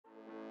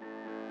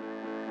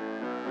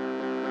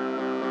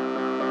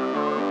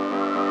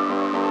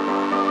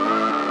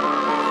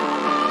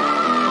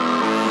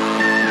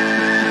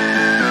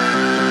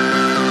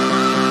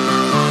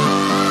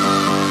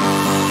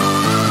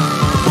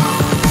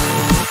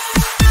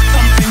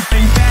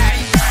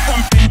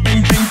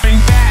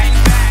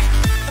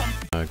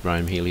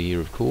Graham Healy here,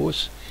 of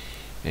course,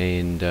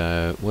 and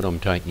what I'm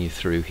taking you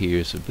through here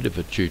is a bit of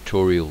a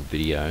tutorial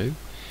video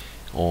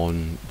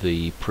on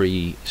the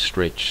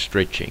pre-stretch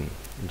stretching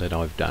that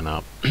I've done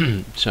up.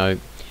 So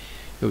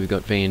we've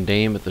got Van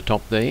Dam at the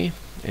top there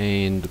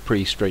and the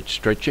pre-stretch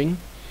stretching,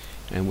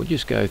 and we'll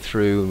just go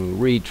through and we'll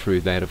read through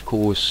that. Of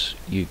course,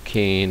 you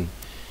can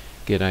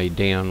get a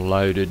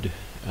downloaded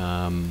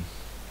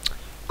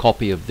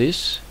copy of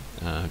this.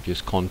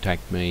 Just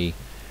contact me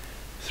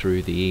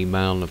through the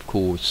email, and of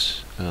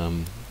course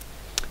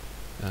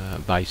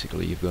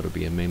basically you've got to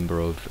be a member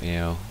of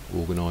our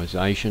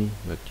organisation,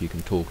 but you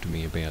can talk to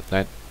me about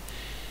that.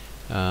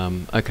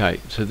 Okay,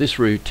 so this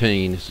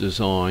routine is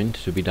designed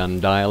to be done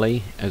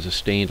daily as a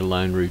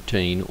standalone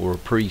routine or a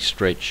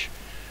pre-stretch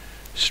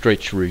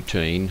stretch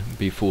routine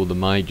before the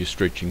major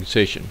stretching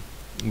session,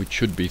 which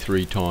should be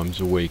 3 times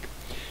a week.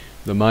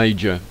 The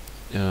major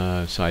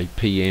say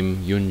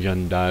PM, Yun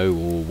Jun Do,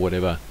 or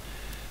whatever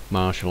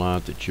martial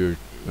art that you're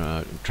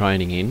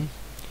training in,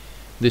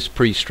 this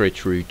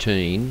pre-stretch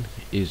routine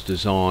is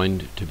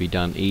designed to be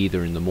done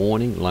either in the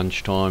morning,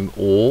 lunchtime,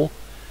 or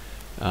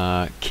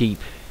to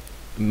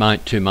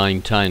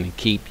maintain and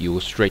keep your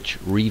stretch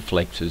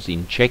reflexes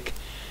in check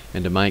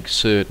and to make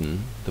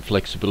certain the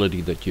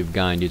flexibility that you've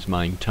gained is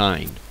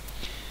maintained.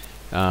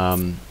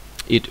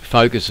 It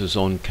focuses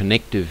on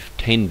connective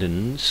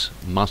tendons,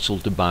 muscle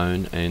to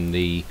bone, and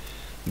the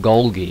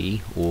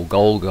Golgi, or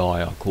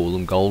Golgi I call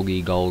them,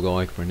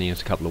 Golgi,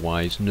 pronounced a couple of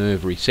ways,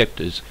 nerve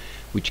receptors,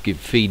 which give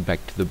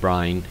feedback to the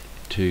brain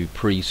to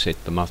preset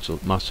the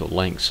muscle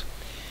lengths.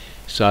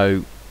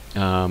 So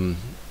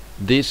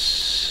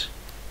this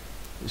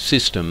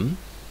system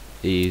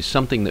is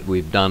something that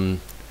we've done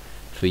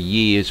for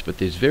years, but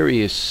there's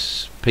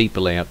various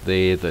people out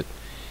there that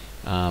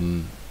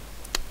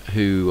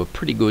who are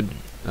pretty good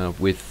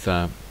with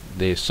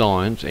their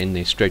science and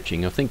their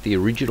stretching. I think the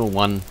original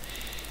one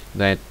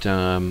that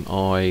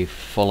I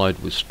followed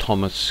was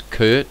Thomas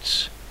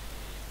Kurtz,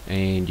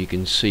 and you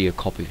can see a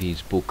copy of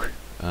his book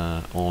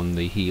on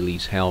the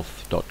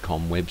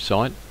healyshealth.com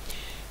website.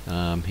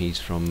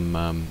 He's from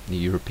the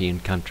European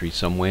country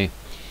somewhere,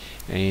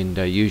 and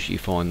usually you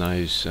find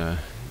those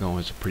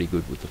guys are pretty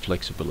good with the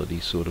flexibility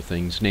sort of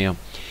things. Now,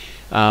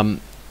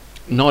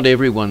 not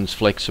everyone's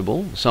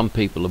flexible. Some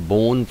people are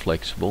born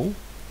flexible,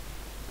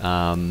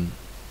 and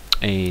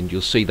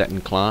you'll see that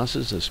in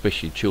classes,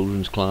 especially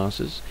children's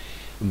classes.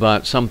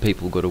 But some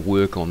people got to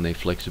work on their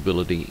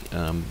flexibility,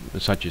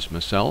 such as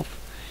myself.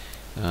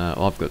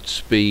 I've got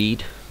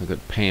speed, I've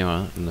got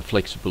power, and the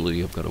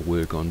flexibility I've got to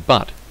work on.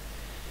 But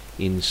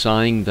in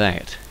saying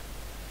that,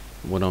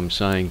 what I'm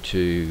saying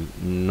to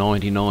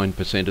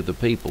 99% of the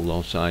people,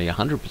 I'll say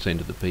 100%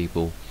 of the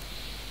people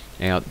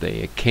out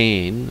there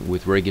can,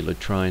 with regular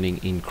training,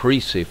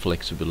 increase their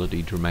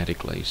flexibility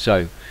dramatically.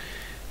 So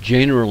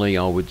generally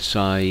I would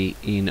say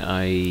in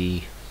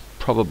a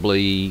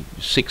probably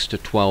 6 to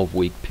 12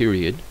 week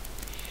period,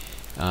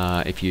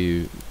 if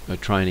you are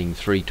training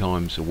 3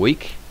 times a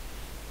week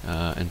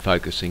and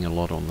focusing a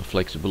lot on the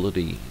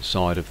flexibility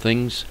side of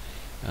things,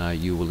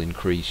 you will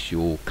increase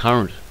your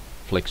current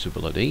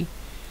flexibility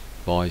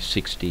by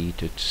 60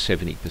 to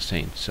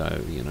 70%.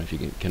 So you know, if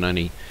you can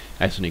only,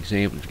 as an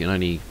example, if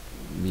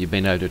you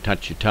bend over to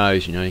touch your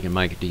toes, you know, you can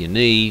make it to your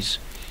knees.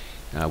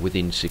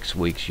 Within 6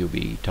 weeks you'll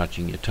be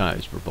touching your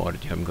toes,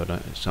 provided you haven't got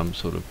some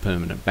sort of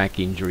permanent back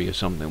injury or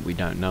something that we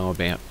don't know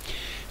about.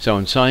 So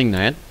in saying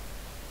that,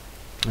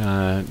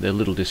 the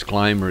little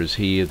disclaimer is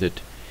here that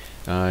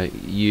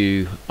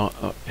you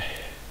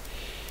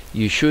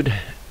should,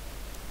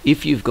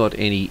 if you've got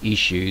any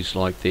issues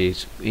like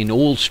there's in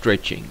all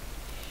stretching,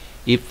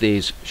 if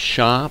there's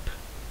sharp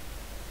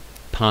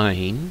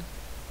pain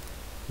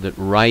that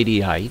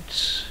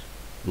radiates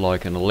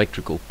like an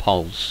electrical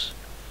pulse,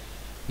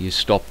 you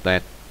stop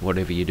that,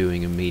 whatever you're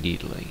doing,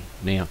 immediately.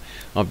 Now,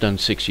 I've done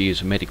 6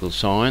 years of medical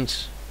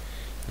science,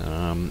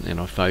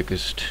 and I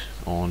focused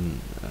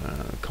on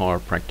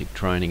chiropractic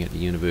training at the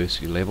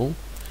university level.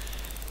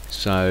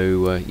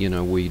 So you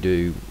know, we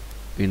do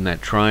in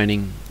that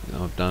training,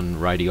 I've done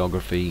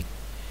radiography.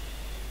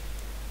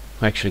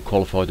 I'm actually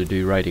qualified to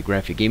do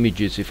radiographic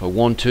images if I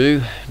want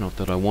to. Not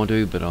that I want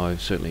to, but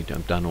I've certainly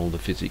done all the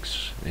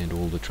physics and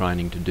all the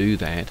training to do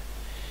that.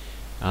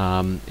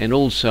 And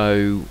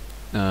also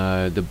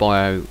the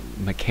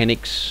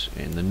biomechanics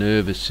and the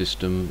nervous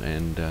system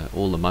and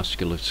all the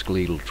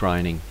musculoskeletal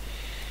training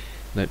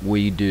that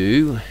we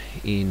do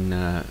in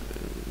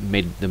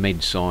the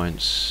med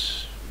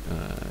science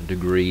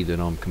degree that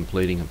I'm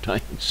completing. I've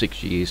taken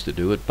 6 years to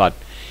do it, but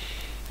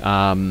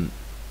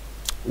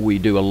we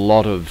do a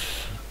lot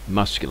of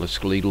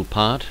musculoskeletal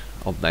part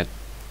of that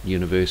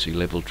university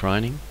level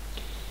training.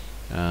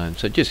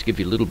 So just to give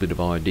you a little bit of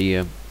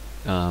idea,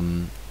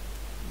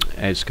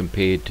 as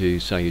compared to,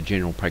 say, a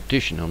general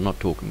practitioner. I'm not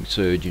talking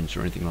surgeons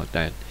or anything like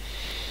that,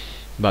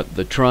 but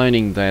the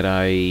training that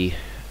a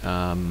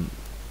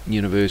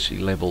university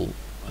level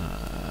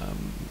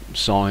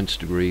science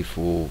degree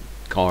for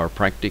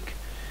chiropractic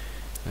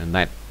and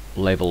that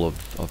level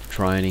of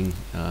training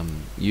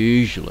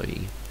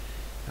usually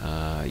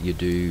You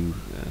do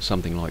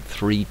something like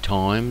 3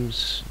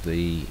 times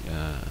the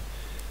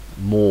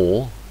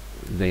more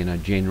than a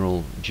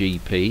general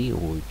GP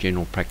or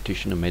general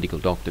practitioner, medical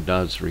doctor,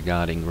 does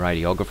regarding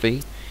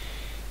radiography,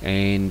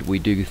 and we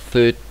do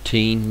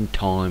 13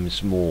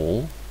 times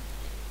more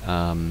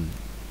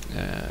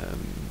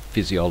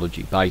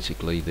physiology,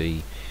 basically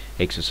the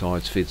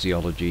exercise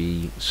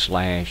physiology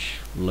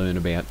 / learn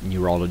about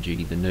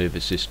neurology, the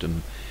nervous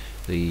system,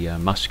 the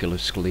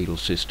musculoskeletal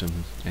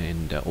system,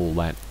 and all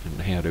that,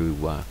 and how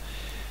to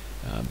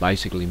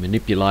basically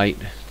manipulate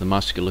the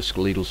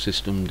musculoskeletal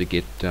system to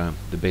get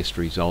the best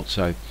results.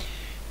 So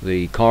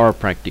the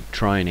chiropractic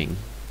training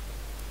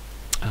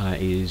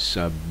is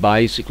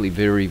basically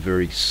very,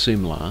 very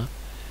similar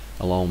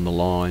along the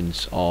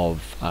lines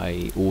of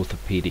a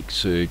orthopedic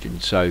surgeon.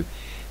 So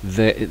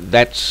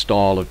that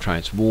style of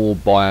training, more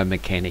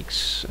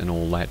biomechanics and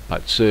all that,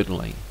 but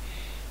certainly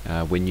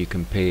when you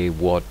compare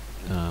what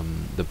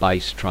the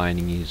base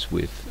training is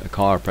with a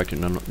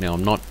chiropractor. Now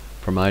I'm not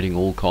promoting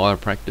all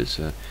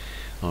chiropractors,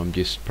 I'm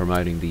just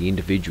promoting the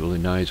individual who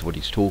knows what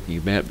he's talking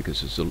about,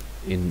 because it's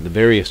in the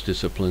various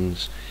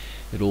disciplines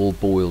it all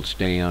boils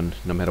down,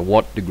 no matter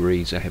what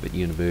degrees they have at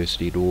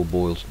university, it all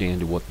boils down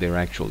to what their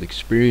actual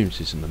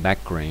experience is in the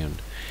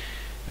background.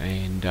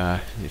 And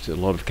there's a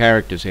lot of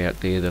characters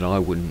out there that I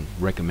wouldn't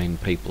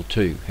recommend people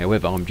to.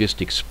 However, I'm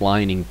just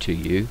explaining to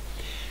you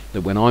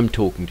that when I'm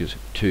talking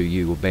to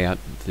you about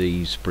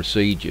these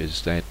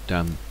procedures, that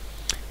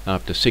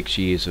after 6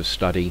 years of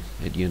study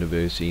at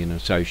university and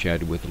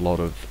associated with a lot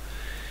of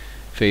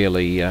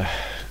fairly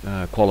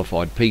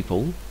qualified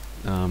people,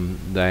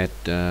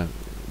 that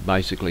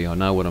basically I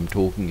know what I'm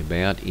talking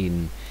about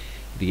in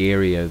the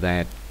area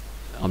that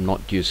I'm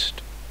not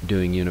just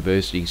doing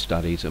university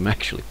studies, I'm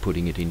actually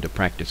putting it into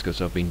practice,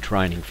 because I've been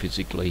training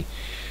physically.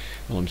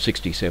 Well, I'm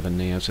 67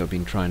 now, so I've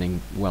been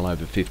training well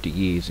over 50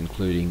 years,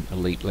 including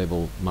elite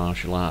level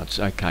martial arts.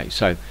 Okay,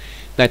 so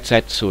that's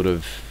that sort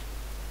of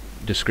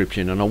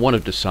description, and I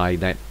wanted to say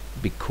that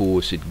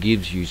because it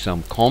gives you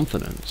some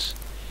confidence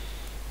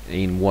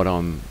in what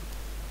I'm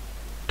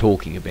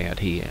talking about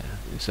here.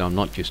 So I'm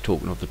not just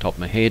talking off the top of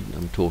my head,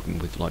 I'm talking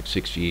with like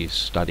 6 years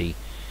study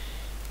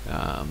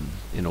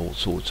in all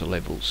sorts of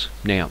levels.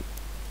 Now,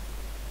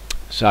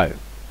 so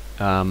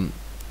we'll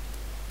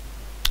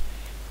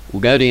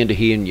go down to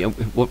here, and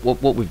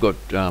what we've got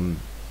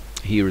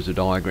here is a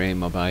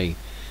diagram of a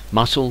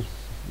muscle.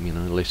 You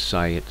know, let's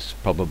say it's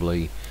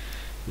probably,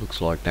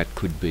 looks like that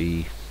could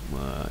be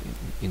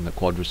in the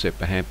quadricep,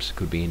 perhaps,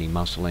 could be any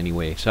muscle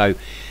anywhere. So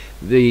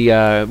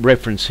the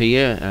reference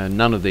here,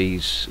 none of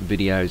these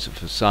videos are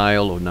for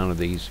sale, or none of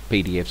these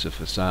PDFs are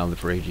for sale, they're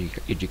for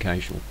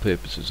educational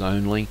purposes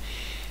only.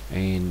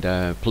 And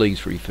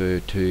please refer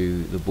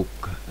to the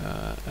book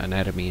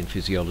Anatomy and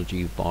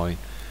Physiology by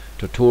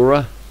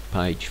Totora,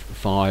 page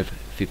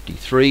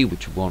 553,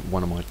 which is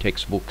one of my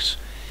textbooks.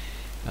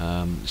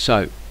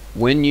 So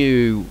when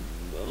you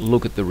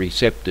look at the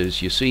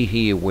receptors, you see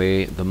here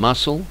where the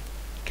muscle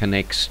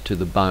connects to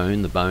the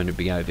bone would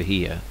be over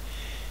here.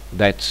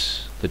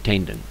 That's the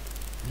tendon.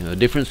 Now, the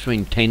difference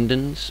between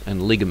tendons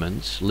and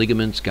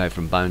ligaments go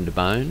from bone to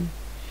bone,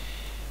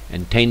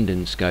 and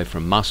tendons go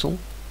from muscle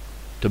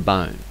to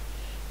bone.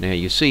 Now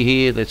you see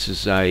here, this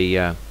is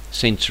a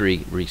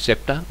sensory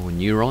receptor or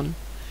neuron,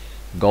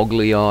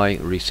 goggly eye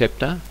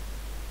receptor,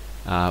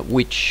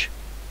 which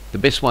the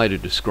best way to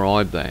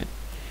describe that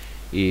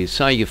is,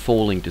 say you're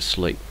falling to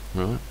sleep,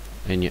 right,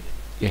 and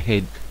your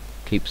head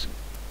keeps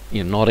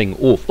nodding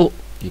off,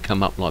 you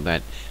come up like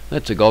that.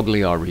 That's a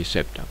goggly eye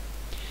receptor,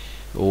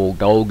 or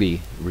Golgi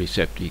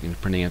receptor, you can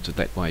pronounce it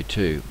that way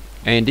too.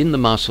 And in the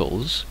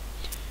muscles,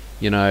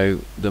 the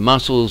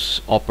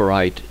muscles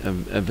operate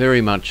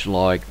very much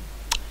like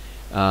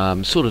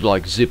sort of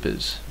like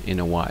zippers in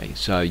a way.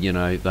 So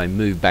they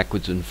move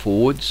backwards and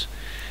forwards,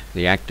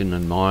 the actin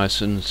and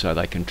myosin, so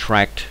they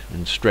contract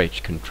and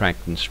stretch,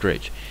 contract and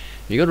stretch.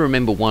 You got to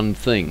remember one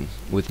thing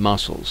with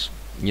muscles.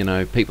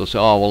 People say,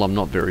 oh well, I'm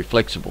not very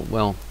flexible.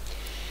 Well,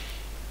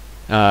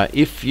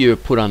 if you're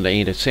put under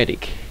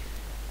anaesthetic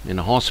in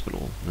a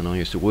hospital, and I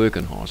used to work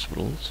in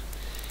hospitals,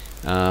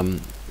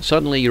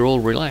 suddenly you're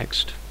all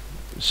relaxed.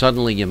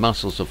 Suddenly your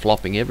muscles are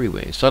flopping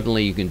everywhere.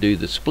 Suddenly you can do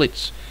the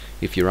splits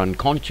if you're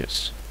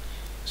unconscious.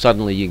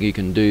 Suddenly you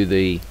can do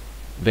the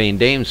Van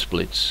Damme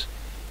splits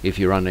if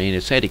you're under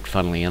anaesthetic,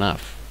 funnily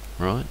enough,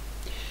 right?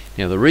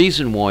 Now the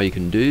reason why you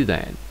can do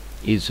that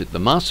is that the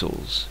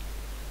muscles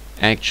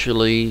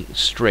actually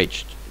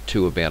stretched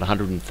to about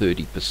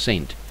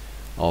 130%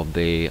 of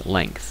their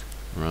length,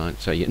 right?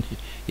 So you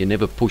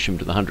never push them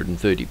to the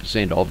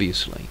 130%,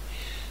 obviously.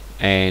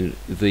 And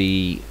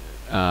the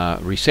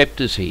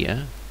receptors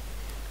here,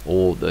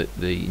 or the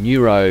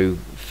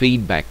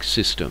neurofeedback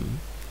system,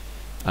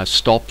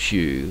 stops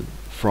you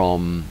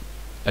from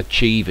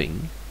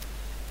achieving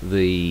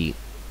the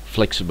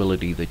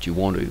flexibility that you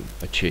want to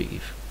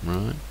achieve,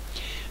 right?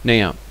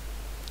 Now,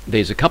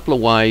 there's a couple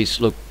of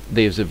ways. Look,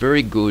 there's a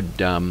very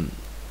good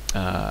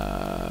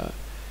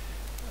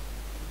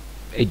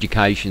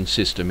education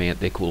system out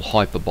there called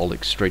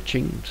hyperbolic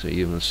stretching, so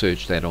you want to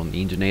search that on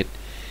the internet.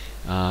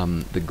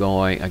 The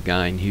guy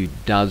again who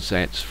does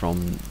that's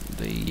from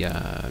the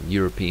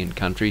European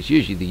countries.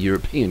 Usually the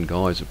European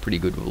guys are pretty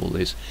good with all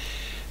this,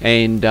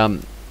 and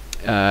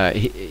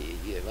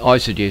I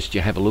suggest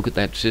you have a look at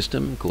that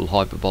system called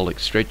hyperbolic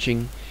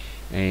stretching,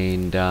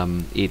 and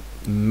it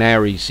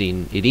marries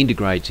in, it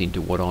integrates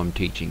into what I'm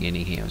teaching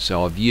anyhow.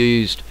 So I've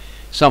used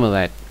some of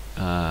that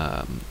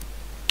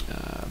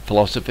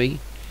philosophy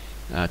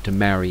to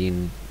marry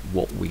in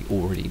what we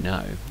already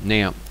know.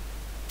 Now,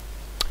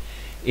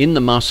 in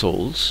the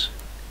muscles,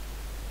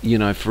 you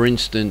know, for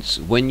instance,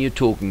 when you're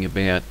talking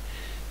about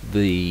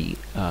the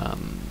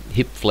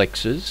hip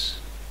flexors,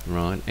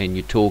 right, and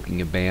you're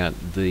talking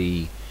about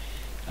the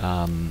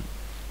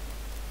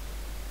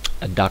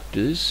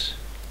adductors,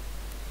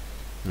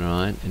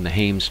 right, and the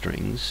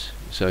hamstrings.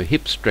 So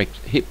hip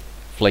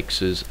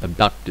flexors,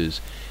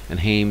 abductors, and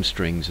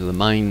hamstrings are the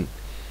main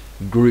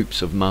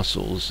groups of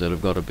muscles that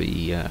have got to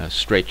be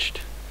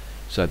stretched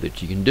so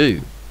that you can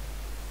do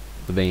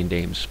the Van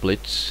Damme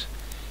splits,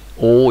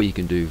 or you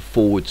can do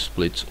forward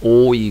splits,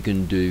 or you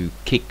can do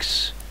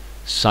kicks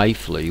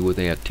safely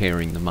without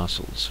tearing the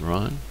muscles,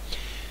 right?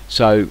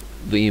 So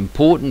the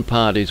important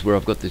part is where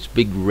I've got this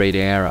big red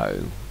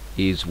arrow,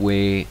 is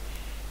where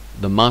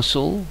the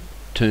muscle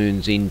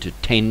turns into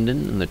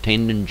tendon and the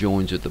tendon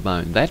joins with the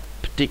bone. That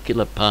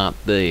particular part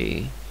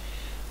there,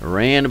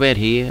 around about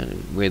here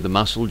where the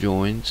muscle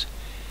joins,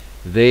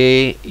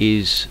 there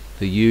is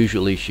the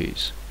usual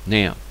issues.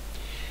 Now,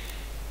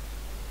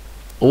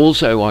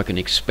 also I can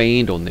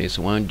expand on this.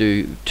 I won't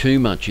do too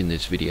much in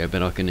this video,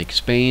 but I can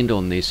expand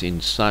on this in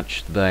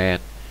such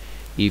that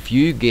if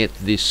you get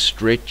this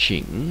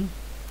stretching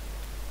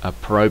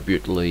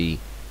appropriately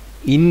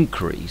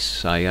increase,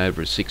 say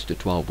over a 6 to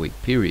 12 week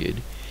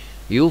period,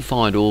 you'll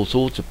find all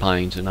sorts of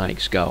pains and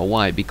aches go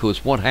away.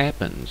 Because what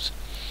happens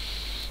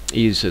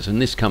is,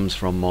 and this comes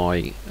from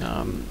my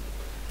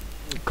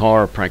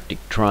chiropractic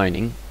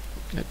training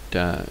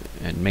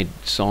and med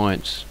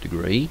science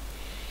degree,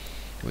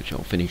 which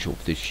I'll finish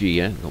off this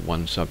year. I've got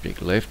one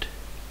subject left.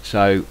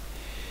 So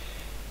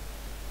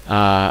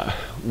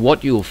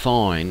what you'll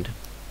find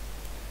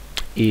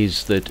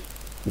is that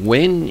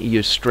when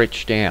you're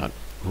stretched out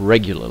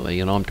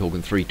regularly, and I'm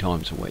talking 3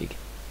 times a week,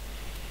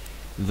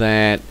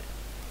 that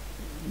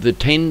the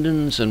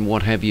tendons and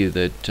what have you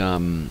that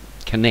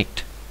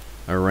connect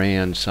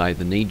around, say,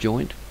 the knee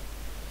joint,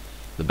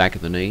 the back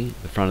of the knee,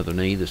 the front of the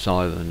knee, the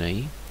side of the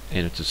knee,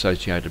 and its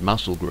associated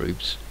muscle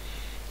groups,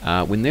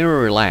 when they're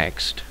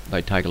relaxed,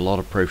 they take a lot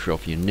of pressure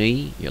off your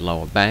knee, your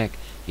lower back,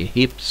 your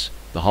hips,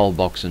 the whole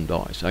box and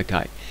dice.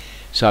 Okay,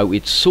 so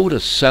it's sort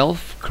of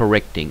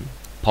self-correcting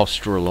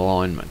postural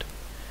alignment,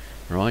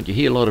 right? You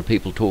hear a lot of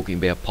people talking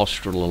about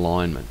postural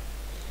alignment,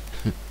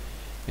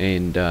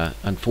 and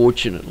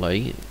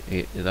unfortunately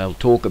they'll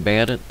talk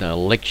about it,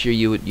 they'll lecture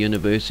you at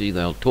university,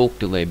 they'll talk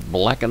till they're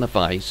black in the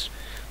face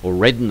or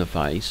red in the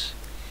face,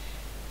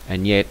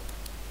 and yet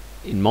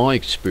in my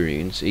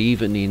experience,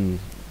 even in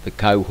the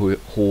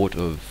cohort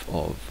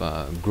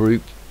of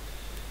group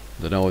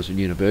that I was at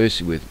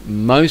university with,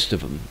 most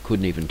of them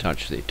couldn't even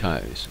touch their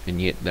toes,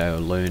 and yet they were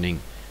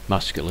learning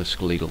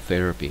musculoskeletal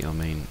therapy. I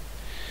mean,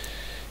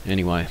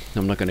 anyway,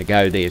 I'm not going to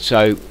go there.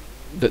 So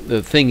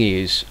the thing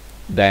is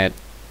that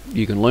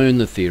you can learn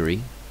the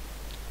theory,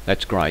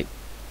 that's great,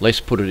 let's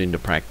put it into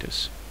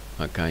practice.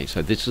 Okay,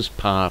 so this is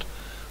part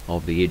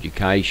of the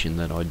education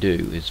that I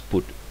do, is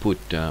put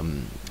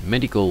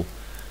medical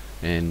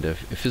and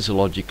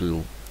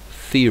physiological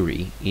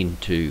theory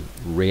into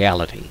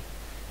reality.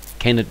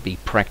 Can it be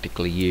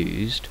practically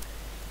used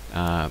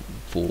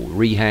for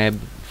rehab,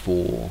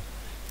 for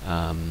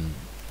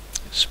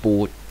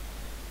sport,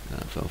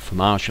 for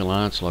martial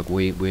arts like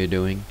we're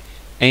doing,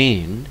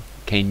 and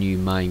can you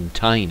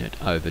maintain it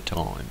over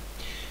time?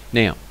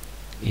 Now,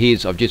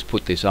 I've just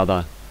put this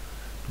other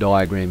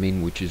diagram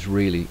in, which is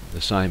really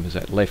the same as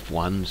that left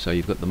one. So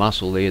you've got the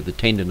muscle there, the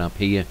tendon up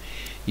here,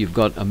 you've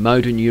got a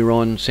motor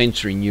neuron,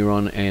 sensory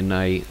neuron, and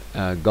a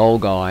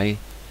Golgi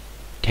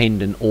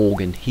tendon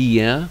organ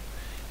here,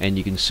 and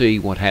you can see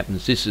what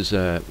happens. This is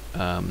a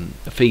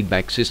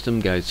feedback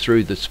system, goes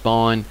through the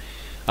spine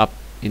up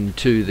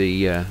into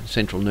the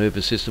central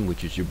nervous system,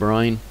 which is your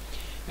brain,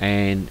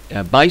 and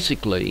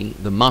basically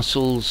the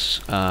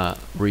muscles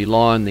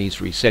rely on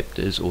these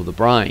receptors, or the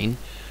brain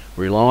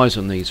relies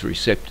on these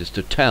receptors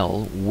to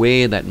tell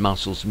where that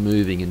muscle's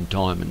moving in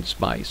time and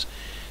space.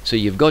 So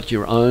you've got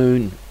your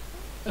own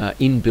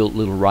inbuilt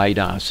little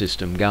radar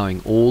system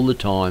going all the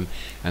time,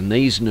 and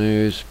these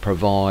nerves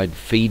provide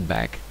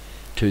feedback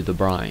to the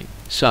brain.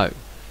 So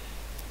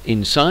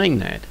in saying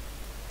that,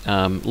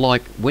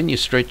 like when you're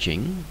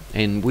stretching,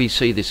 and we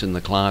see this in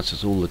the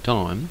classes all the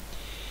time,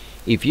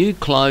 if you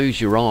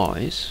close your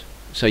eyes,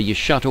 so you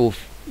shut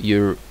off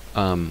your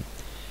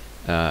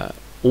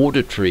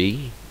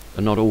auditory,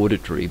 not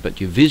auditory,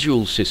 but your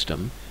visual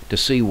system to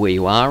see where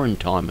you are in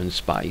time and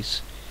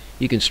space,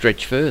 you can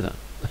stretch further.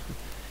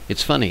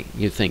 It's funny,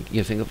 you think,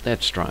 oh,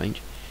 that's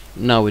strange.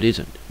 No, it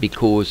isn't,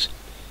 because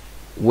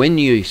when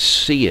you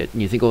see it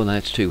and you think, oh,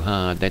 that's too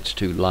hard, that's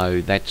too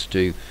low, that's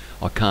too,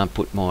 I can't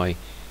put my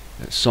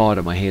side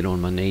of my head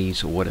on my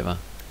knees or whatever,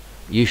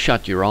 you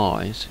shut your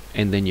eyes,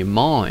 and then your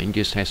mind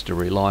just has to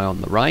rely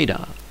on the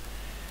radar.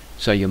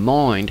 So your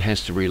mind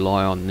has to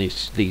rely on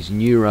these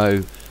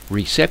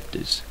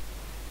neuroreceptors,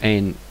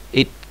 and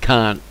it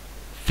can't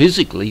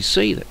physically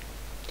see that.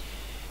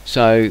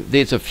 So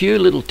there's a few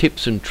little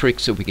tips and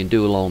tricks that we can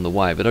do along the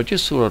way, but I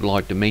just thought I'd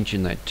like to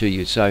mention that to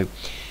you. So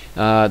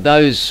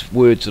those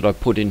words that I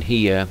put in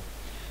here,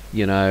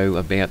 you know,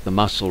 about the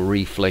muscle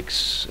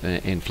reflex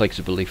and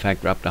flexibility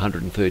factor up to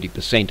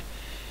 130%,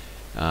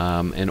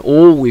 and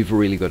all we've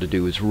really got to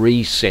do is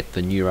reset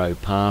the neuro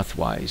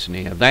pathways.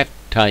 Now that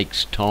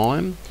takes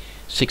time,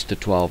 6 to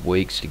 12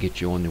 weeks to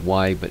get you on the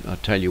way, but I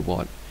tell you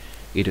what,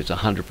 it is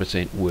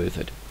 100% worth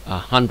it,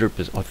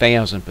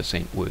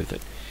 1,000% worth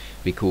it,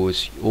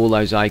 because all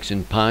those aches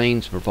and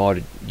pains,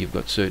 provided you've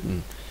got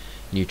certain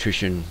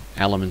nutrition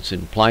elements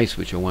in place,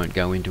 which I won't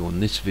go into on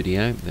this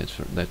video,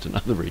 that's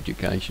another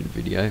education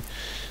video,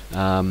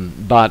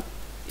 but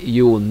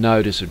you'll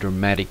notice a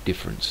dramatic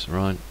difference,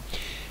 right?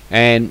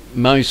 And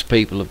most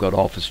people have got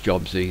office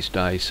jobs these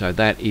days, so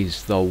that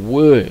is the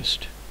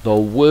worst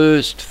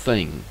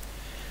thing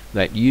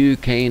that you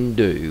can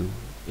do,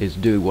 is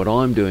do what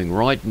I'm doing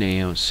right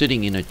now,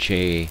 sitting in a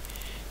chair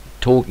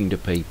talking to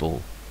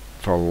people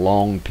for a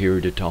long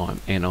period of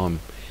time. And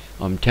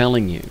I'm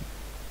telling you,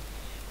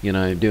 you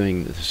know,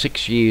 doing the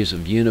 6 years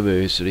of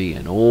university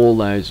and all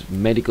those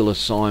medical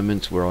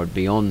assignments where I'd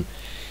be on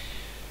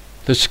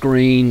the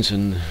screens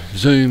and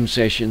Zoom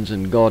sessions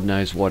and God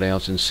knows what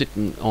else, and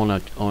sitting on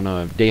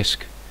a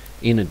desk,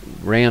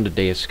 round a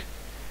desk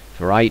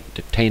for 8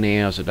 to 10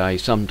 hours a day,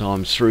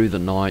 sometimes through the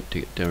night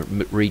to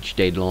reach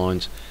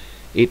deadlines.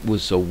 It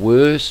was the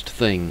worst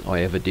thing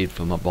I ever did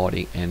for my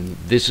body, and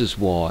this is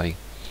why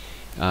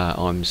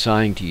I'm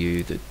saying to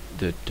you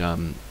that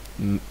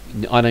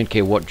I don't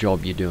care what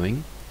job you're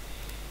doing,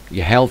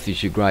 your health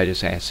is your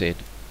greatest asset,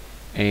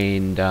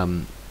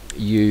 and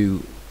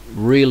you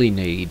really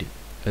need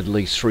at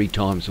least 3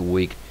 times a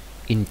week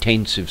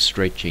intensive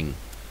stretching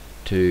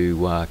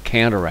to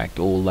counteract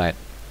all that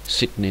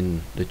sitting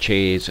in the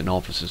chairs and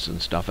offices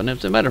and stuff. And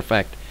as a matter of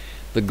fact,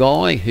 the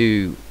guy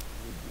who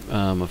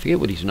I forget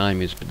what his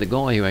name is, but the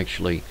guy who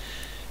actually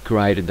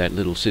created that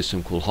little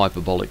system called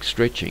hyperbolic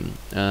stretching,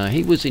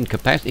 he was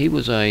incapacitated. He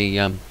was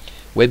a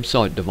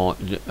website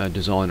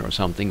designer or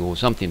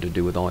something to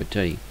do with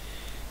IT,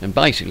 and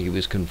basically he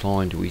was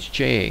confined to his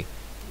chair,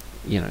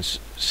 you know,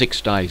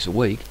 6 days a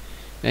week,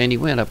 and he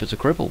wound up as a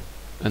cripple.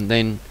 And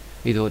then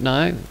he thought,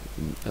 no,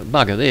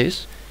 bugger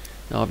this,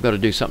 I've got to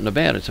do something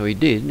about it. So he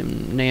did,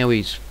 and now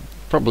he's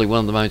probably one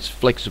of the most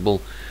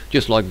flexible,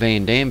 just like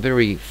Van Damme,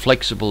 very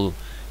flexible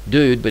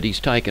dude, but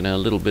he's taken a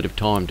little bit of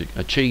time to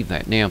achieve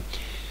that. Now,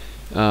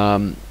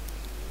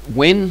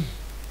 when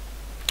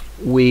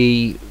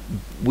we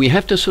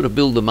have to sort of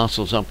build the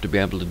muscles up to be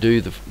able to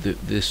do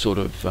this sort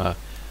of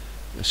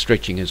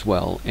stretching as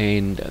well,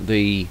 and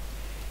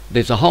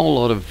there's a whole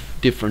lot of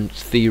different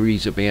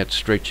theories about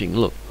stretching.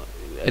 Look,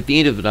 at the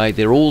end of the day,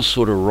 they're all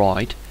sort of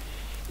right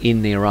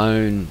in their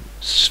own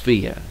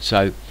sphere.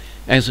 So,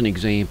 as an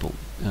example,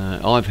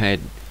 I've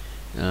had,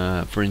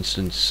 for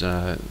instance,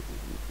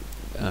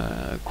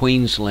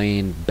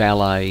 Queensland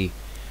ballet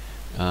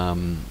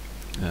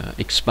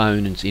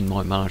exponents in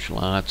my martial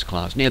arts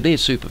class. Now they're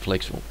super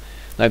flexible.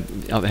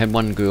 I've had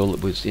one girl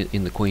that was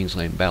in the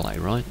Queensland ballet,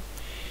 right,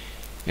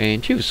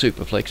 and she was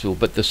super flexible,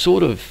 but the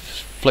sort of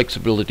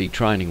flexibility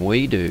training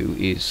we do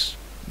is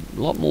a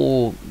lot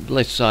more,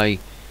 let's say,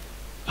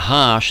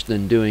 harsh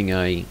than doing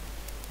a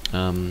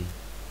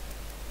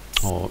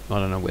or I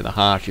don't know whether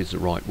harsh is the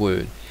right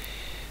word,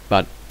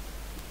 but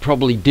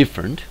probably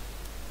different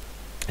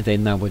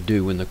than they would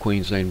do in the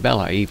Queensland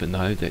ballet, even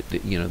though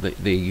you know,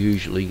 they're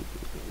usually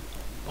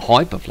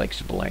hyper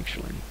flexible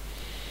actually.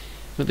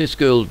 But this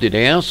girl did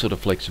our sort of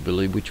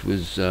flexibility, which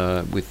was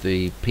with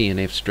the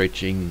P&F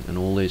stretching and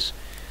all this,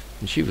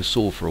 and she was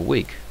sore for a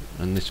week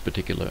on this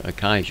particular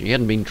occasion. She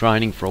hadn't been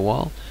training for a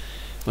while,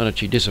 but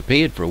she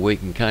disappeared for a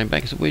week and came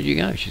back. I said, "Where'd you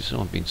go?" She said,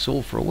 "I've been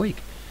sore for a week."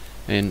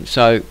 And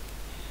so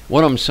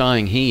what I'm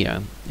saying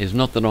here is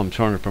not that I'm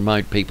trying to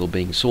promote people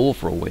being sore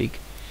for a week,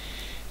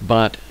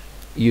 but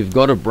you've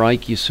got to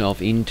break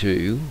yourself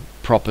into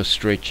proper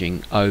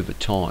stretching over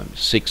time,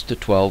 6 to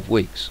 12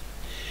 weeks.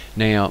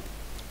 Now,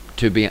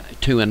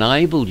 to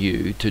enable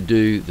you to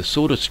do the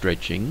sort of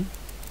stretching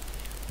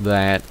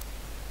that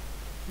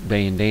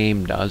Van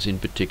Damme does in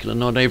particular,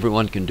 not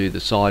everyone can do the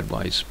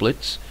sideways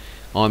splits.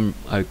 I'm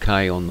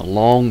okay on the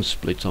long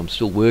splits. I'm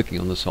still working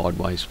on the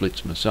sideways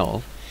splits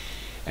myself.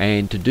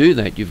 And to do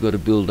that, you've got to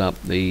build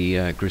up the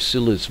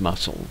gracilis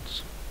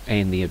muscles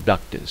and the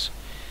abductors.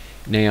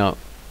 Now,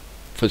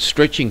 for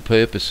stretching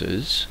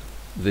purposes,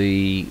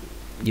 the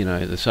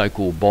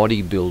so-called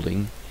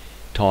bodybuilding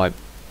type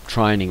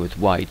training with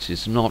weights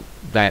is not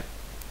that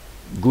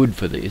good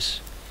for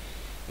this.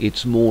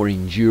 It's more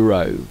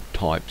enduro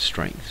type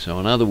strength. So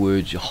in other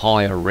words, your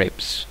higher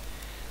reps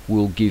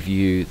will give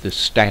you the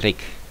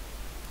static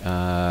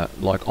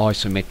like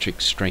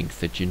isometric strength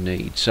that you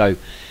need. So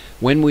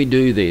when we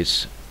do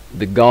this,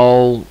 the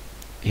goal,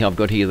 I've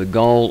got here the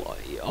goal,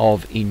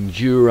 of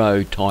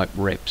enduro type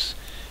reps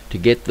to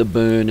get the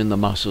burn in the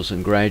muscles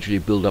and gradually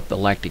build up the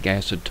lactic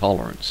acid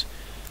tolerance.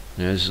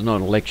 Now, this is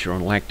not a lecture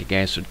on lactic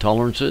acid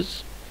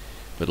tolerances,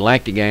 but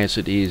lactic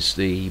acid is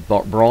the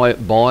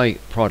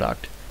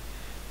byproduct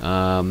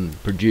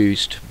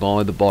produced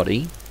by the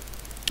body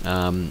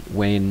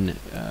when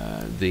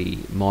the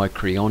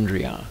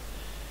mitochondria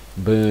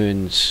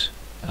burns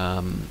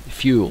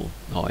fuel,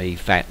 i.e.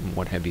 fat and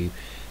what have you,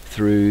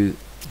 through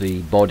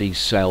the body's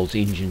cells,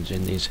 engines,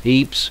 and there's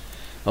heaps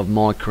of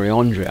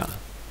mitochondria,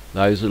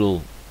 those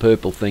little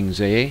purple things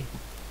there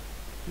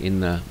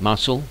in the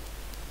muscle,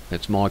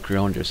 that's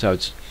mitochondria. So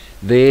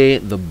they're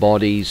the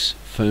body's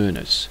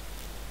furnace,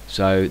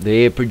 so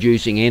they're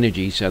producing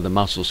energy so the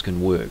muscles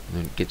can work,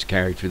 and it gets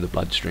carried through the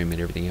bloodstream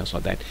and everything else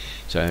like that.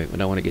 So I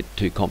don't want to get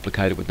too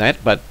complicated with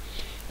that, but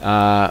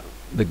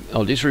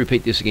I'll just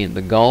repeat this again.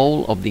 The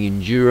goal of the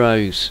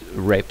enduro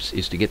reps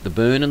is to get the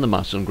burn in the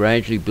muscle and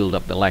gradually build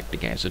up the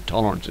lactic acid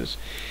tolerances.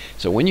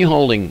 So when you're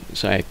holding,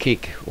 say, a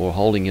kick or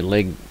holding your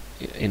leg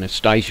in a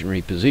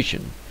stationary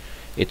position,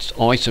 it's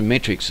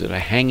isometrics that are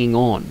hanging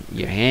on.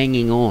 You're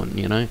hanging on,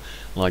 you know,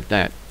 like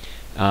that.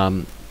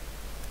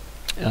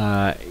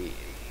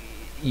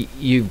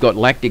 You've got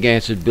lactic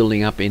acid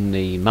building up in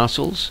the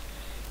muscles,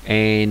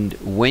 and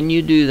when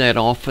you do that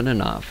often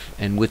enough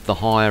and with the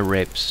higher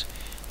reps,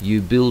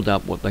 you build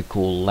up what they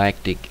call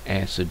lactic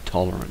acid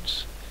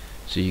tolerance,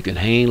 so you can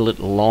handle it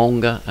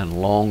longer and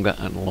longer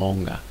and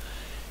longer.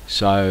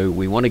 So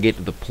we want to get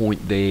to the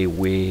point there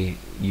where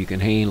you can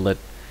handle it.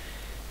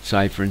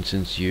 Say for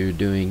instance you're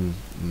doing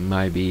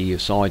maybe a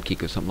side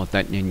kick or something like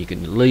that, and you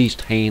can at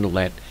least handle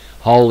that,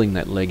 holding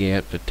that leg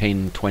out for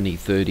 10, 20,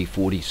 30,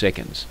 40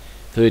 seconds,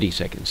 30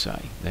 seconds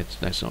say.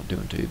 That's not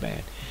doing too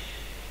bad.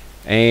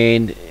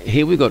 And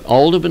here we've got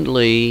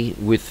ultimately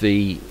with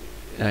the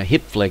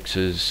hip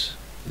flexors,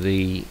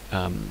 the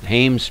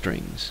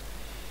hamstrings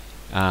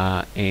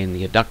and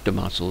the adductor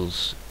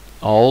muscles,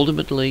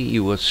 ultimately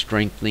you are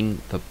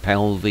strengthening the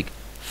pelvic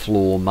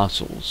floor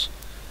muscles,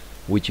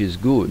 which is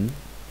good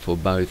for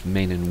both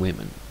men and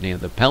women. Now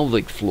the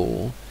pelvic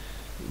floor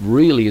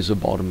really is the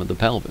bottom of the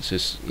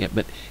pelvis, yeah,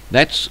 but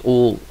that's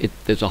all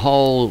there's a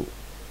whole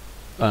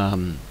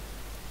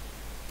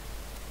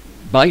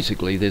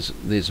basically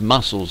there's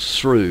muscles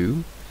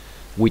through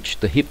which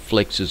the hip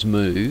flexors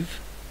move,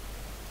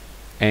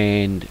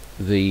 and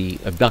the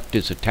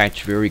abductors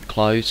attach very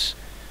close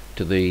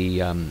to the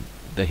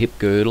hip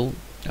girdle,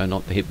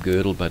 not the hip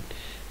girdle, but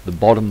the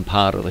bottom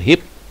part of the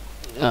hip,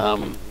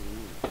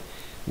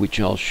 which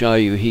I'll show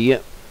you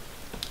here.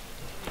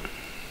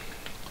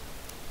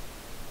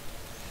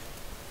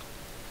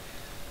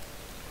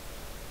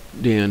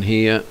 Down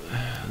here,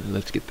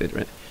 let's get that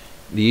right.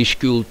 The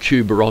ischial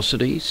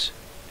tuberosities,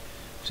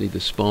 see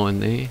the spine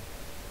there,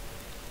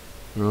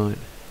 right,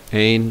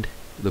 and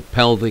the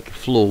pelvic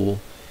floor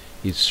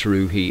is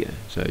through here.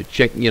 So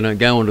check, you know,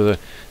 go onto the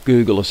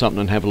Google or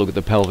something and have a look at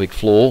the pelvic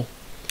floor,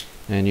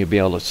 and you'll be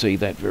able to see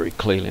that very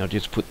clearly. I'll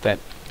just put that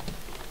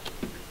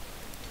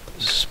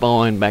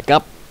spine back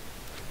up.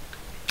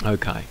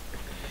 Okay.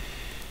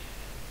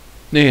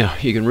 Now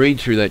you can read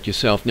through that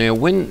yourself. Now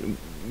when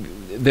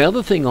the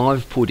other thing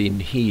I've put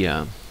in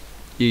here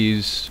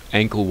is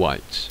ankle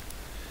weights.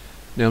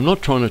 Now I'm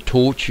not trying to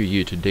torture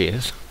you to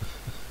death,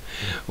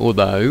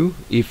 although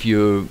if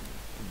you've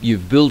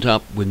built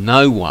up with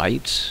no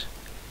weights,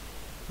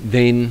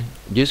 then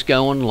just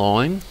go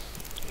online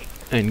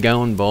and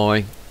go and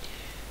buy,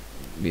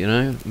 you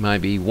know,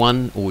 maybe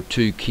 1 or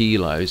 2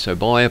 kilos. So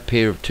buy a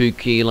pair of 2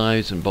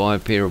 kilos and buy a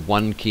pair of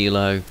 1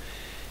 kilo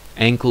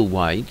ankle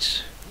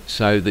weights,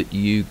 so that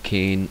you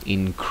can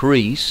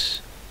increase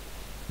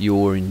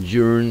your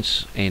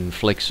endurance and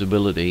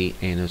flexibility,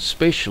 and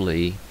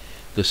especially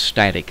the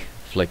static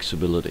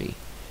flexibility.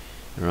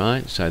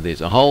 Right, so there's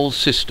a whole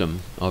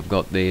system I've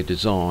got there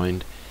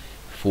designed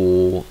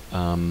for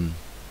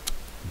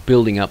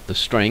building up the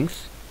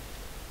strength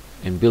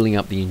and building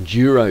up the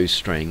enduro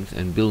strength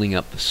and building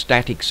up the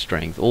static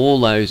strength, all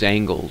those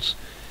angles,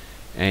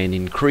 and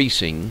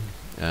increasing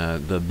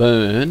the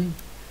burn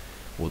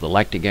or the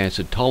lactic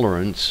acid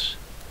tolerance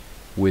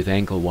with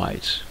ankle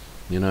weights.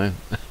 You know,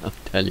 I'll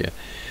tell you,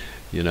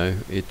 you know,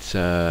 it's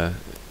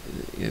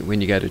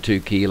when you go to 2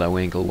 kilo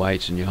ankle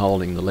weights and you're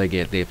holding the leg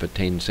out there for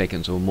 10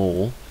 seconds or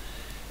more,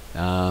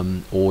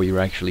 or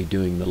you're actually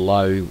doing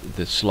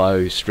the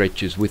slow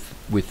stretches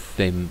with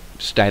them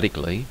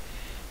statically,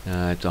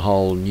 it's a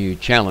whole new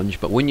challenge.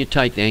 But when you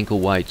take the ankle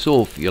weights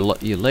off, your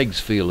legs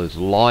feel as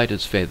light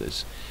as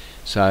feathers.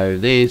 So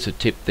there's a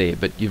tip there,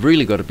 but you've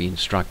really got to be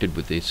instructed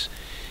with this.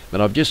 But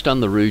I've just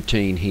done the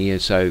routine here,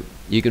 so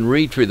you can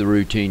read through the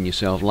routine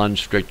yourself.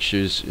 Lunge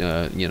stretches,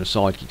 you know,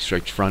 side kick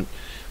stretch, front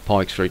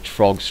pike stretch,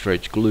 frog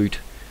stretch, glute,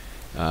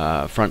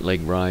 front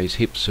leg raise,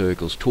 hip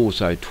circles,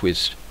 torso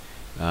twist,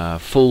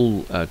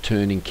 full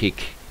turning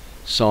kick,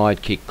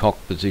 side kick, cock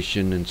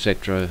position,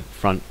 etc.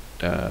 Front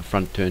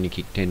turning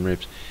kick, 10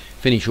 reps.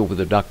 Finish off with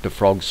adductor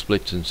frog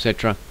splits,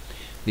 etc.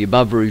 The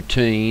above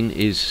routine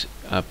is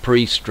a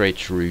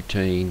pre-stretch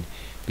routine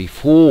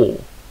before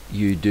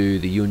you do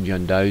the Yun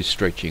Jun Do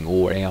stretching,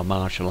 or our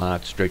martial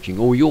arts stretching,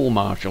 or your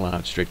martial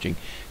arts stretching.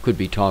 Could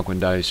be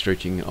Taekwondo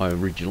stretching. I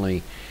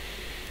originally,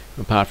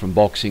 apart from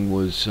boxing,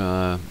 was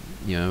a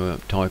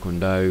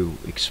Taekwondo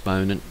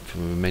exponent for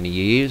many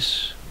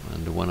years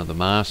under one of the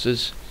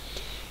masters.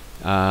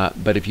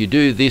 But if you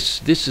do this,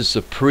 this is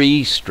the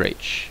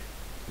pre-stretch.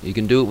 You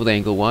can do it with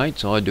ankle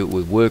weights. I do it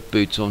with work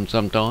boots on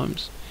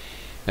sometimes.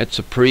 That's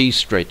a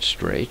pre-stretch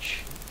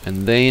stretch.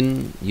 And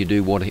then you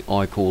do what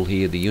I call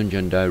here the Yun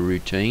Jun Do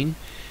routine,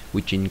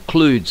 which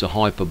includes a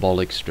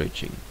hyperbolic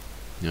stretching.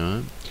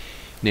 Now,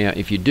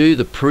 if you do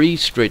the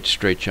pre-stretch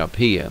stretch up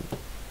here,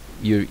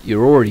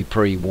 you're already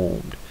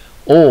pre-warmed.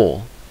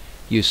 Or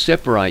you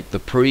separate the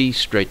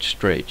pre-stretch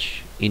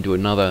stretch into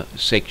another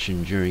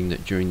section during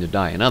the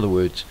day. In other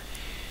words,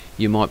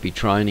 you might be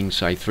training,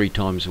 say, 3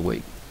 times a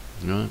week,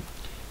 right?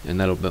 And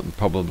that'll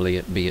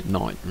probably be at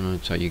night,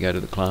 right? So you go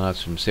to the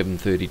class from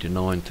 7:30 to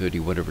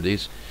 9:30, whatever it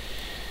is.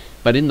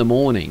 But in the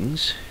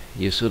mornings,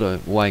 you sort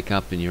of wake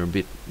up and you're a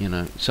bit,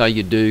 so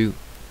you do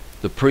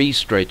the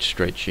pre-stretch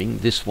stretching,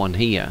 this one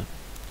here,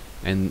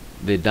 and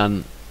they're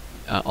done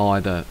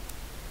either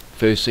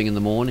first thing in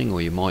the morning,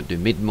 or you might do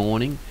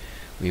mid-morning,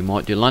 or you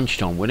might do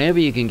lunchtime. Whenever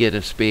you can get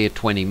a spare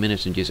 20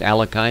 minutes and just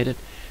allocate it,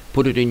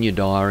 put it in your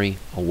diary,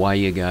 away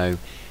you go.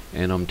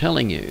 And I'm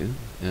telling you,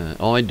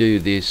 I do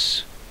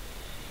this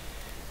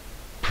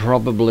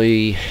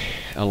probably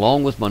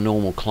along with my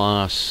normal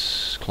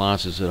classes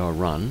that I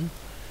run.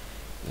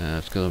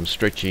 It's because I'm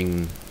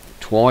stretching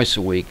twice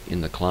a week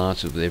in the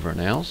class with everyone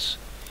else.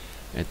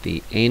 At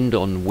the end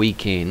on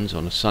weekends,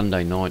 on a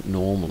Sunday night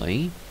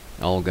normally,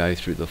 I'll go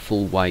through the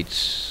full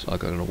weights. I've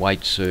got a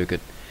weight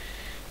circuit,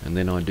 and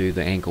then I do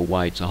the ankle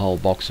weights, a whole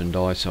box and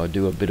dice, so I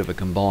do a bit of a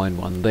combined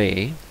one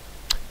there.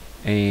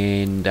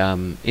 And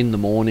in the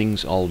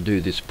mornings I'll do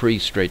this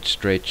pre-stretch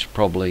stretch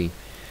probably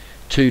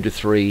 2 to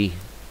 3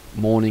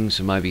 mornings,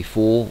 and maybe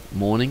 4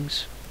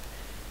 mornings,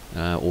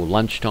 or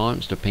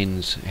lunchtimes,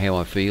 depends how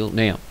I feel.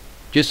 Now,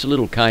 just a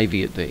little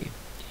caveat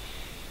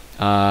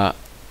there.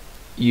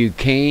 You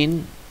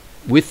can,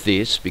 with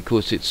this,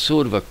 because it's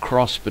sort of a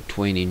cross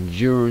between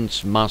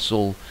endurance,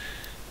 muscle,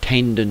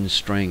 tendon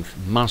strength,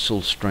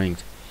 muscle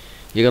strength,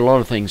 you got a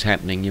lot of things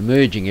happening, you're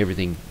merging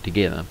everything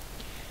together,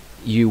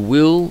 you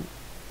will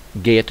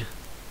get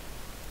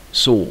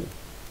sore,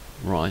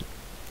 right?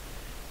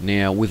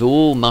 Now, with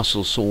all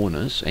muscle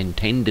soreness and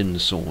tendon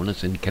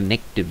soreness and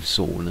connective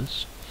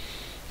soreness,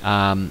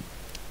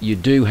 you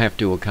do have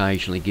to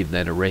occasionally give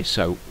that a rest.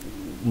 So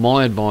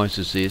my advice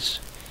is this: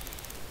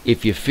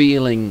 if you're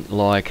feeling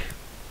like,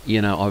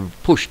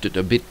 I've pushed it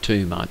a bit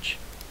too much,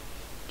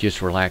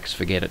 just relax,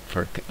 forget it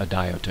for a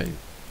day or two.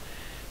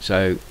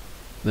 So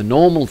the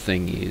normal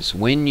thing is,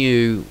 when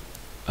you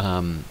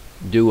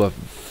do a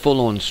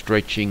full-on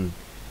stretching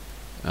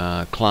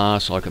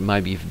class, like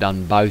maybe you've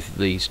done both of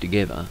these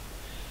together,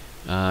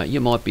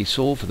 you might be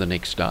sore for the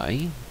next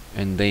day,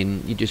 and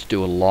then you just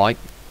do a light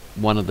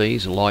one of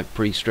these, a light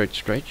pre-stretch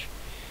stretch,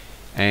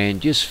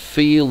 and just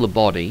feel the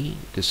body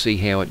to see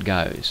how it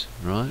goes,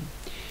 right?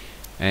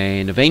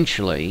 And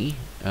eventually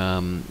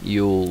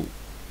you'll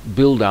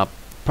build up,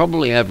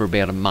 probably over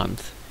about a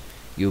month,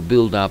 you'll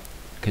build up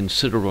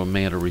considerable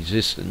amount of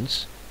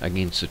resistance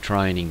against the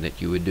training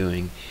that you were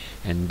doing,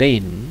 and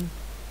then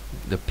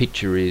the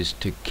picture is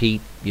to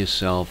keep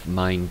yourself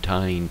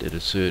maintained at a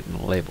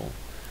certain level,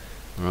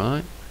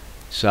 right?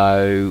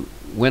 So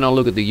when I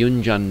look at the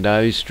Yun Jun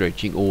Do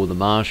stretching, or the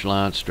martial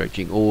arts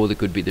stretching, or there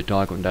could be the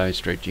Taekwondo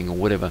stretching, or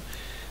whatever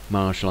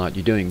martial art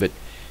you're doing, but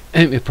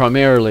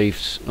primarily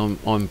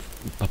I'm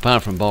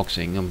apart from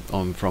boxing,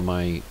 I'm from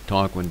a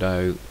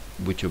Taekwondo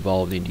which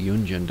evolved into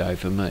Yun Jun Do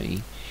for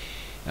me.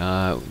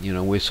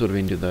 We're sort of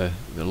into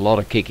a lot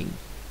of kicking,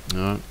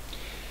 right?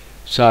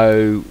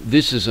 So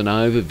this is an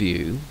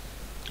overview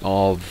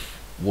of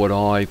what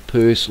I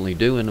personally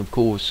do, and of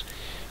course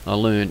I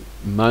learned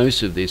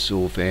most of this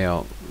off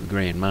our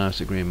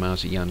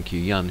Grandmaster Yun Q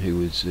Yun, who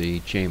was the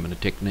chairman of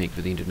technique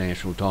for the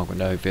International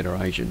Taekwondo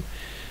Federation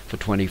for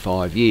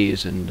 25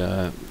 years, and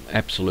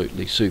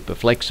absolutely super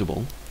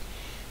flexible.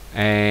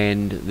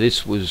 And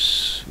this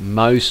was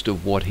most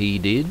of what he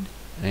did,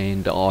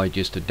 and I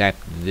just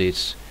adapted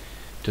this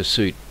to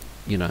suit,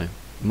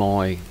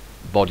 my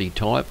body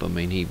type. I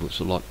mean, he was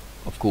a lot,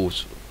 of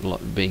course,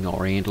 being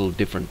Oriental,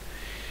 different.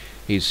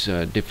 He's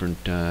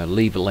different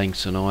lever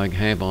lengths than I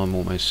have. I'm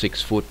almost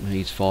 6 foot, and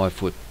he's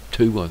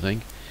 5'2", I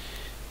think,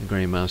 the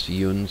Grandmaster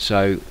Yun.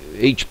 So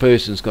each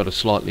person's got a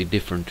slightly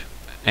different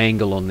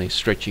angle on their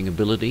stretching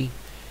ability,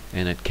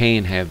 and it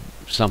can have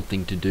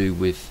something to do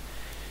with,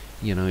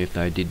 if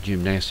they did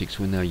gymnastics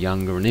when they were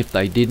younger, and if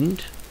they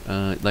didn't,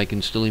 they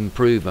can still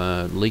improve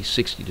at least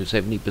 60 to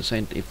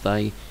 70% if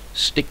they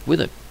stick with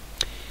it.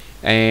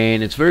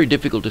 And it's very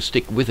difficult to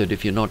stick with it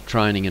if you're not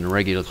training in a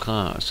regular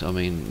class. I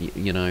mean,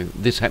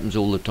 this happens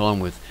all the time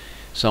with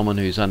someone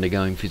who's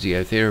undergoing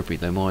physiotherapy.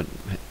 They might,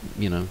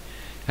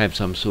 have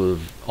some sort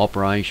of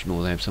operation,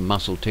 or they have some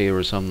muscle tear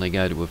or something. They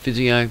go to a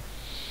physio,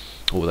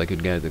 or they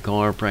could go to the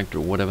chiropractor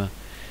or whatever.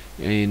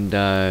 and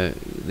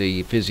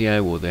the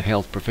physio or the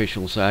health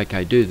professional say,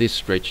 okay, do this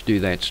stretch, do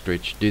that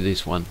stretch, do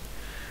this one,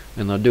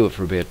 and they'll do it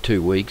for about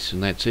 2 weeks,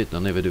 and that's it.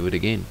 They'll never do it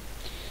again.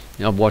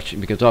 And I've watched it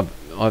because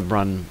I've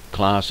run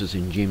classes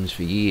in gyms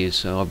for years,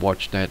 so I've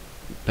watched that.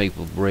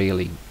 People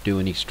rarely do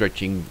any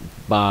stretching,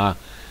 bar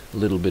a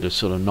little bit of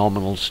sort of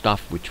nominal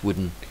stuff which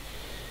wouldn't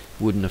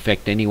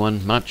affect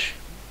anyone much.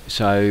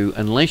 So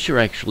unless you're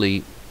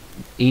actually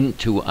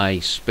into a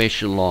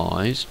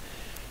specialised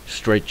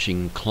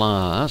stretching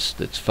class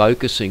that's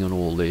focusing on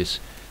all this,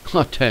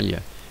 I tell you,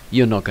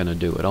 you're not going to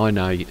do it. I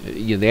know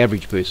the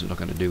average person's not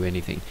going to do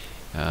anything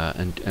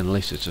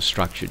unless it's a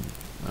structured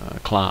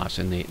class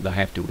and they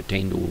have to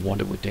attend or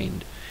want to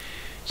attend.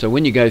 So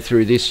when you go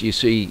through this, you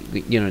see,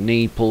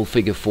 knee pull,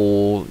 figure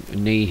 4,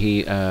 knee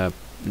here,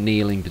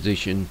 kneeling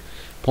position,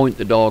 point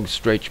the dog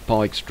stretch,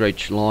 pike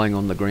stretch, lying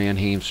on the ground,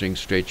 hamstring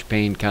stretch,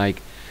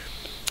 pancake,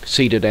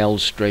 seated L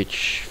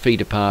stretch, feet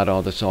apart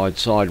either side,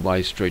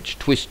 sideways stretch,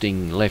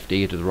 twisting left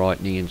ear to the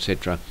right knee,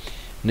 etc.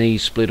 Knee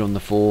split on the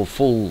floor,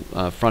 full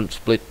front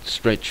split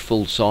stretch,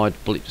 full side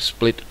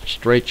split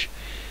stretch,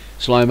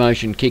 slow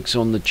motion kicks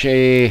on the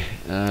chair,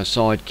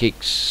 side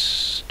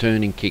kicks,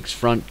 turning kicks,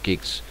 front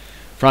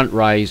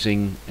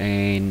raising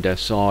and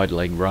side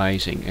leg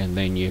raising, and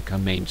then you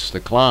commence the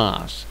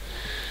class.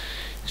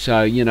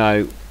 So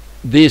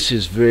this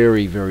is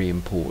very, very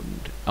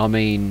important. I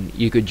mean,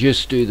 you could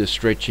just do the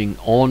stretching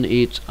on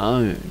its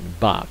own,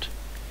 but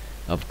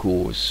of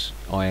course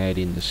I add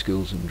in the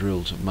skills and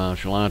drills of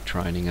martial art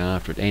training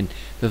after it. And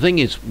the thing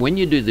is, when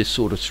you do this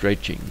sort of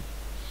stretching,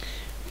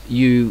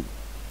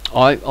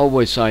 I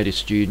always say to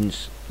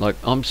students, like,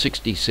 I'm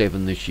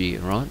 67 this year,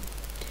 right?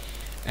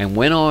 And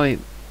when I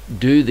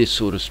do this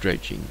sort of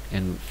stretching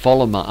and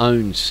follow my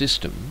own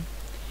system,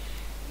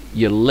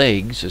 your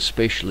legs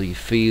especially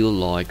feel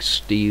like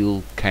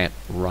steel cat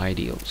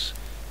radials.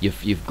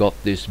 You've got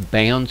this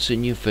bounce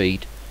in your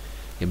feet,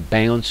 you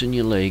bounce in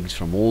your legs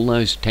from all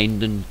those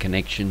tendon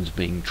connections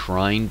being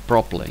trained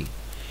properly,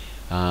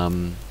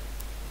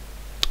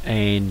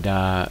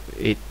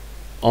 it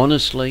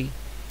honestly,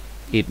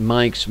 it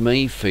makes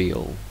me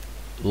feel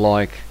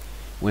like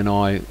when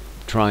I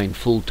trained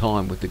full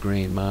time with the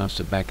Grand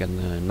Master back in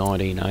the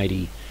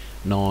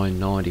 1989,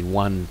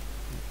 91,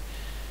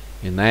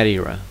 in that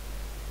era,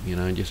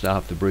 just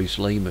after Bruce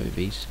Lee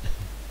movies.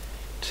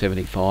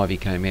 75 he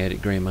came out at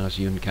Grandmaster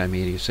Yun came out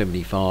here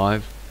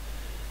 75,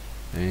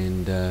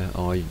 and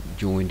I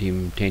joined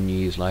him 10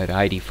 years later,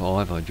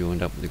 85. I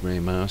joined up with the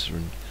Grandmaster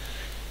and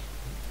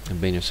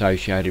have been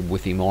associated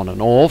with him on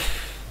and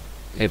off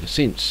ever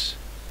since.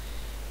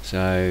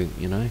 So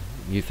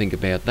you think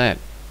about that.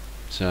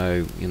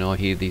 So I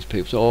hear these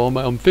people say, oh,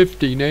 I'm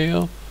 50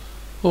 now,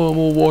 oh, I'm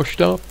all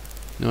washed up.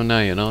 No,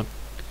 you're not.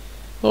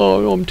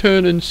 Oh, I'm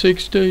turning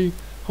 60,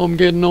 I'm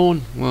getting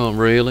on. Well,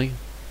 really?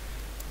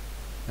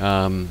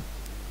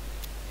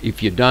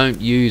 If you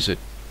don't use it,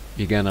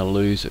 you're going to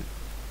lose it.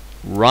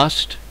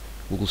 Rust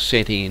will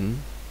set in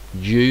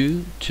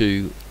due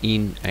to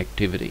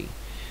inactivity.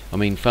 I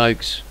mean,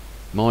 folks,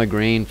 my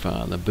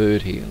grandfather,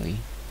 Bert Healy,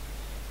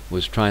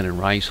 was training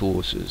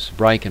racehorses,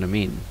 breaking them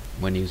in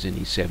when he was in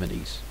his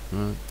 70s.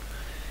 Right?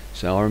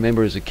 So I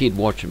remember as a kid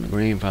watching my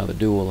grandfather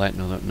do all that,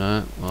 and I thought,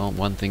 no, well,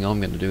 one thing I'm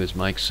going to do is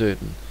make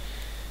certain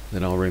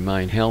that I'll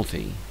remain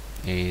healthy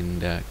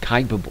and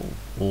capable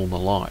all my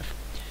life.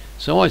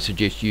 So I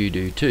suggest you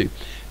do too.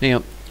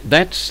 Now,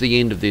 that's the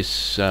end of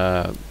this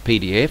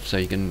PDF, so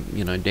you can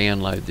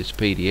download this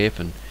PDF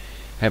and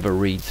have a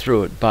read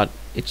through it, but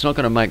it's not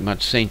going to make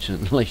much sense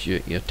unless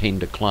you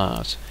attend a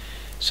class.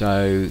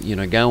 So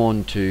go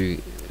on to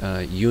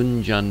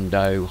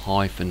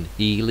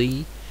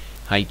Yunjundo-Healy,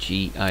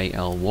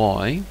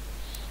 Healy,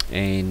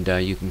 and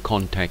you can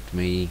contact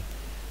me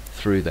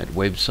through that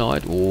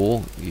website,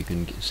 or you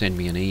can send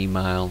me an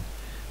email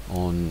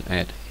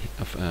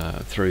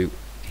through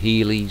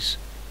Healy's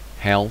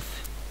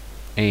Health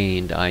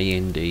and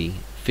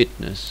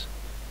Fitness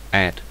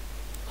at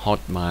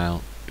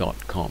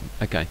hotmail.com.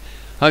 Okay,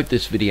 hope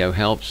this video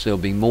helps. There'll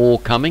be more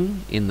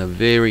coming in the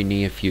very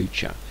near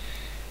future.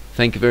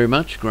 Thank you very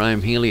much.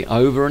 Graham Healy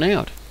over and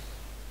out.